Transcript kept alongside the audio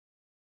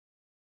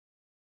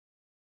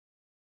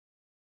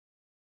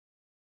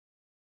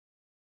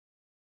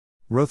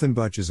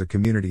Rothenbuch is a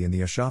community in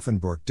the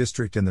Aschaffenburg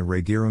district in the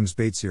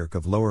Regierungsbezirk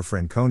of Lower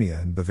Franconia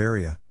in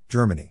Bavaria,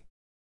 Germany.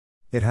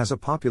 It has a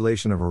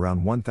population of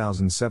around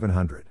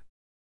 1,700.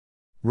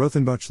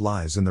 Rothenbuch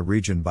lies in the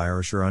region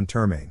Bayerischer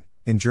Untermain,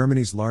 in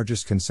Germany's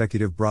largest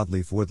consecutive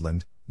broadleaf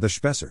woodland, the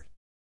Spessart.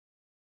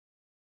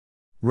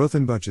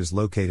 Rothenbuch is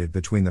located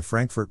between the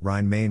Frankfurt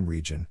Rhine Main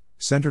Region,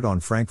 centered on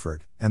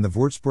Frankfurt, and the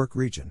Würzburg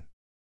region.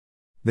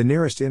 The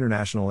nearest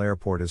international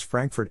airport is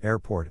Frankfurt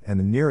Airport, and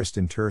the nearest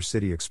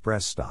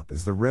InterCityExpress stop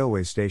is the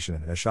railway station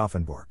at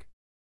Aschaffenburg.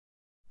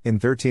 In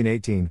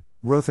 1318,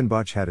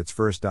 Rothenbuch had its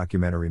first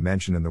documentary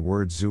mention in the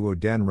words Zu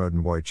den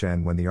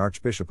Rodenboychen when the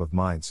Archbishop of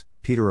Mainz,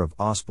 Peter of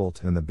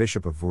Aspelt, and the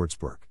Bishop of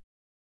Würzburg,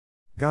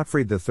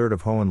 Gottfried III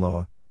of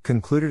Hohenlohe,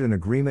 concluded an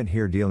agreement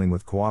here dealing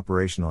with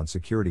cooperation on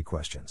security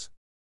questions.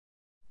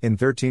 In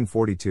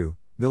 1342,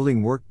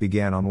 building work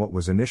began on what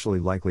was initially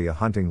likely a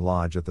hunting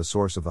lodge at the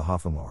source of the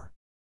Hohenlohe.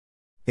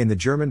 In the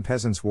German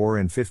Peasants' War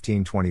in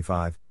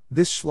 1525,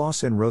 this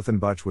Schloss in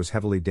Rothenbuch was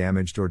heavily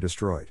damaged or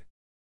destroyed.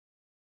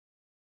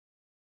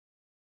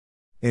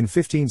 In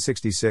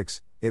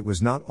 1566, it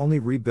was not only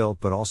rebuilt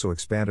but also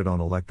expanded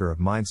on Elector of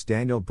Mainz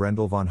Daniel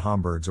Brendel von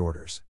Homburg's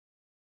orders.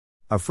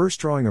 A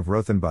first drawing of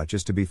Rothenbuch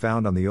is to be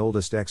found on the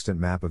oldest extant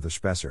map of the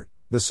Spessart,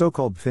 the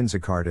so-called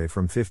Pinselkarte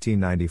from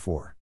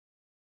 1594.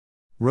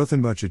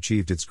 Rothenbuch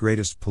achieved its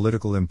greatest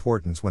political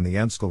importance when the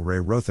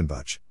Amtsgilderei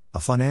Rothenbuch, a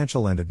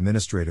financial and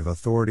administrative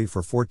authority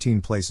for 14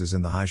 places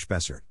in the High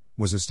Spessart,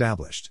 was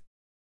established.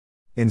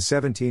 In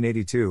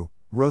 1782,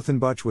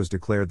 Rothenbuch was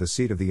declared the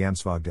seat of the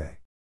Amtsvogtei.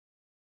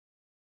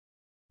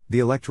 The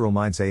electoral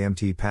Mainz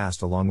Amt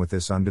passed along with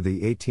this under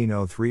the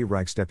 1803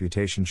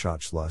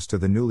 Reichsdeputationsschluss to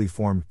the newly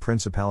formed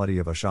Principality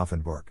of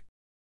Aschaffenburg,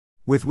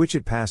 with which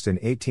it passed in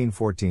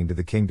 1814 to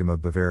the Kingdom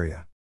of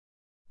Bavaria.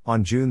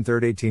 On June 3,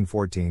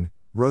 1814,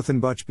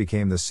 Rothenbuch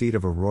became the seat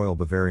of a royal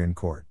Bavarian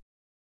court.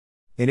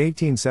 In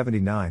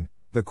 1879,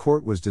 the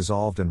court was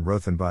dissolved and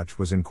Rothenbuch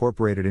was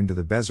incorporated into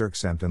the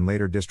Bezirksamt and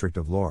later district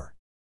of Lohr.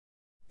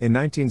 In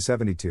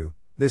 1972,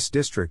 this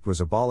district was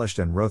abolished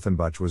and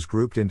Rothenbuch was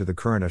grouped into the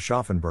current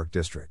Aschaffenburg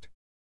district.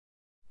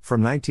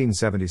 From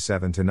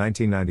 1977 to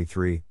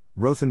 1993,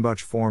 Rothenbuch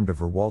formed a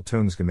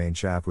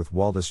Verwaltungsgemeinschaft with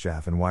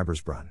Waldesschaft and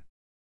Weibersbrunn.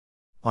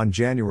 On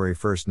January 1,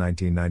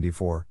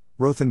 1994,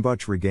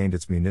 Rothenbuch regained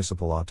its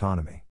municipal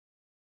autonomy.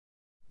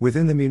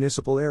 Within the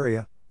municipal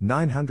area,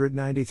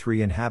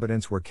 993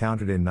 inhabitants were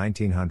counted in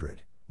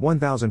 1900,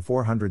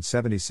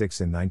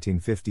 1,476 in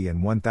 1950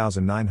 and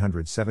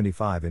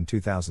 1,975 in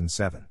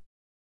 2007.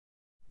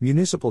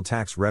 Municipal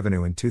tax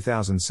revenue in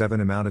 2007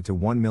 amounted to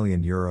 €1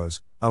 million,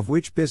 of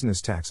which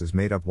business taxes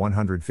made up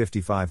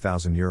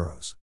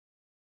 €155,000.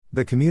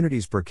 The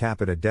community's per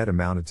capita debt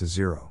amounted to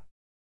zero.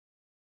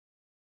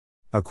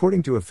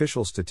 According to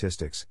official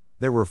statistics,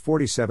 there were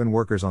 47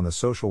 workers on the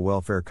social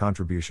welfare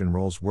contribution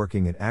rolls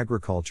working in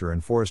agriculture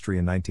and forestry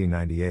in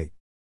 1998.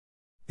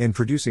 In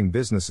producing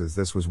businesses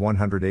this was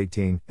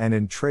 118, and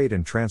in trade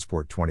and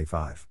transport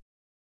 25.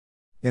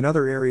 In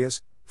other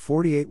areas,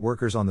 48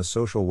 workers on the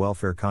social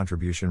welfare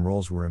contribution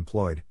rolls were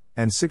employed,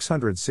 and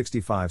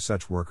 665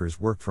 such workers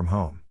worked from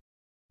home.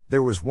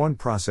 There was one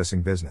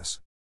processing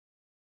business.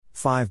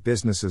 5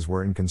 businesses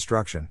were in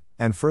construction,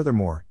 and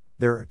furthermore,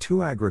 there are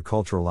 2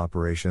 agricultural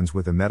operations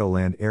with a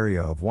meadowland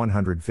area of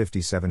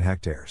 157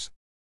 hectares.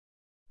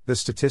 The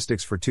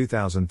statistics for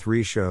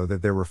 2003 show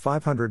that there were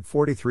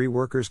 543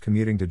 workers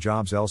commuting to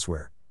jobs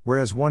elsewhere,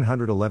 whereas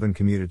 111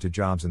 commuted to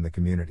jobs in the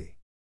community.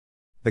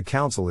 The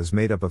council is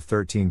made up of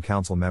 13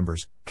 council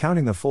members,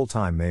 counting the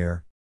full-time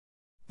mayor.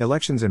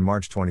 Elections in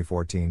March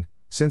 2014.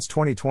 Since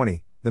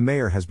 2020, the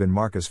mayor has been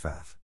Marcus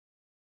Fath.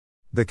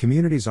 The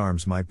community's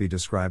arms might be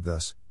described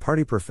thus: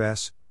 Party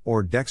Profess,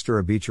 or Dexter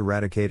a beach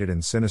eradicated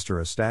and sinister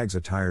a stag's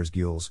attires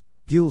gules,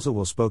 gules a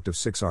will spoked of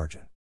 6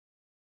 argent.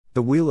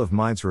 The Wheel of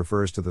Mainz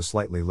refers to the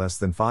slightly less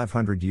than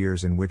 500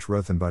 years in which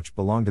Rothenbuch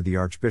belonged to the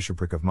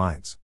Archbishopric of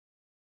Mainz.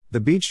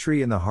 The beech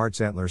tree and the hart's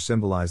antler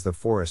symbolize the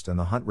forest and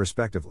the hunt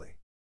respectively.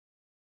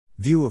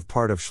 View of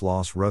part of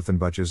Schloss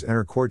Rothenbuch's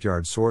inner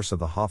courtyard. Source of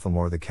the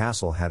Hohenlohe. The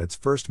castle had its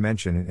first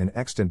mention in an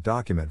extant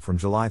document from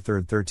July 3,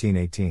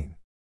 1318.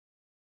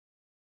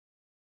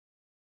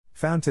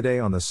 Found today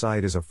on the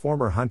site is a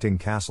former hunting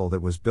castle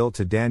that was built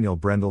to Daniel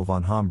Brendel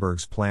von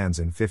Homburg's plans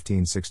in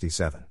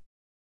 1567.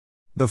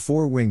 The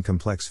 4-wing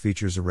complex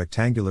features a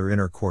rectangular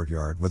inner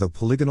courtyard with a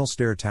polygonal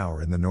stair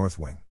tower in the north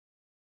wing.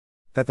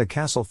 That the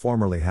castle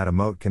formerly had a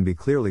moat can be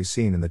clearly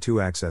seen in the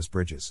 2 access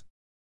bridges.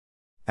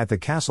 At the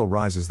castle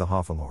rises the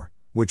Hohenlohe,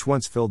 which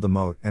once filled the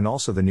moat, and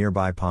also the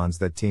nearby ponds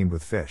that teemed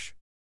with fish.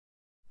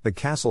 The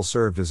castle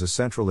served as a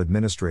central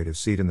administrative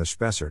seat in the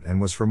Spessart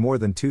and was for more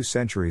than 2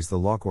 centuries the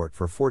law court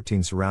for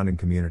 14 surrounding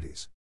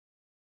communities.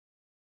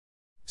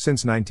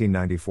 Since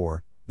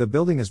 1994, the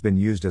building has been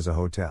used as a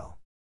hotel.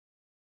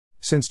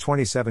 Since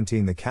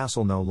 2017 the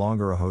castle no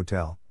longer a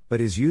hotel, but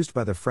is used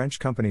by the French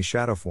company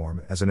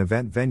Chateauforme as an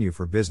event venue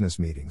for business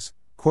meetings,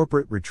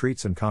 corporate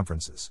retreats and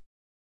conferences.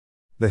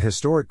 The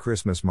historic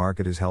Christmas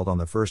market is held on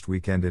the first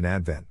weekend in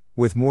Advent,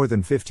 with more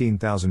than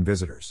 15,000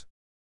 visitors.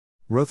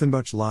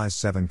 Rothenbuch lies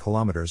 7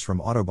 km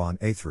from Autobahn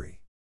A3.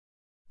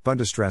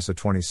 Bundesstraße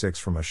 26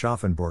 from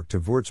Aschaffenburg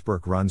to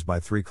Würzburg runs by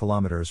 3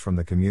 km from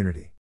the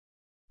community.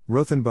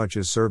 Rothenbuch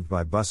is served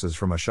by buses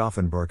from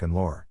Aschaffenburg and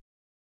Lohr.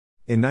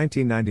 In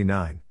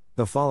 1999,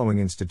 the following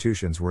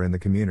institutions were in the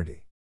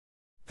community.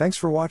 Thanks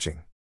for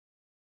watching.